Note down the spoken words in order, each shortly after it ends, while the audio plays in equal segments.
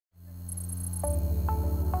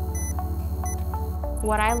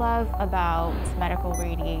What I love about medical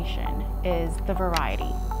radiation is the variety.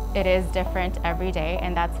 It is different every day,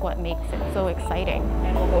 and that's what makes it so exciting.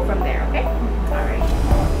 And we'll go from there, okay? All right.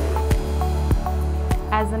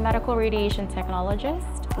 As a medical radiation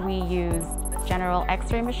technologist, we use general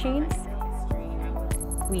X-ray machines.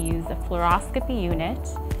 We use a fluoroscopy unit,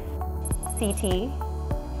 CT,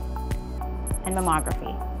 and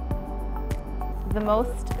mammography. The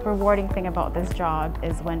most rewarding thing about this job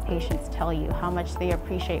is when patients tell you how much they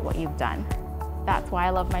appreciate what you've done. That's why I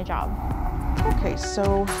love my job. Okay,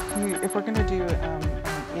 so if we're going to do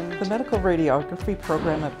the medical radiography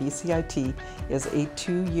program at BCIT is a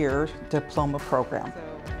 2-year diploma program.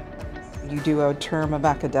 You do a term of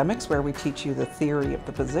academics where we teach you the theory of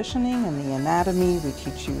the positioning and the anatomy, we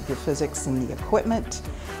teach you the physics and the equipment,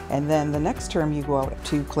 and then the next term you go out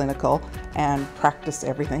to clinical and practice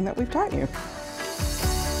everything that we've taught you.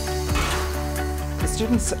 The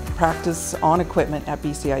students practice on equipment at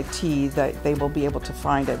BCIT that they will be able to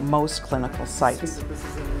find at most clinical sites.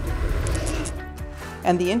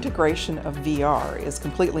 And the integration of VR is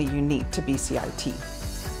completely unique to BCIT.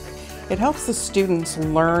 It helps the students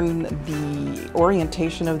learn the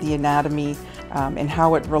orientation of the anatomy and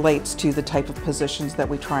how it relates to the type of positions that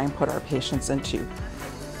we try and put our patients into.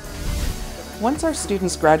 Once our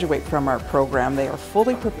students graduate from our program, they are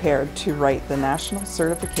fully prepared to write the National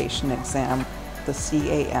Certification Exam, the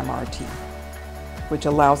CAMRT, which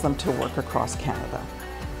allows them to work across Canada.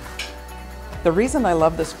 The reason I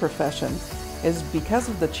love this profession is because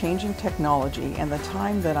of the changing technology and the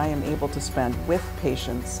time that I am able to spend with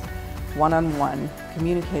patients, one-on-one,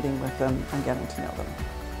 communicating with them and getting to know them.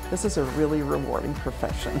 This is a really rewarding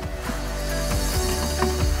profession.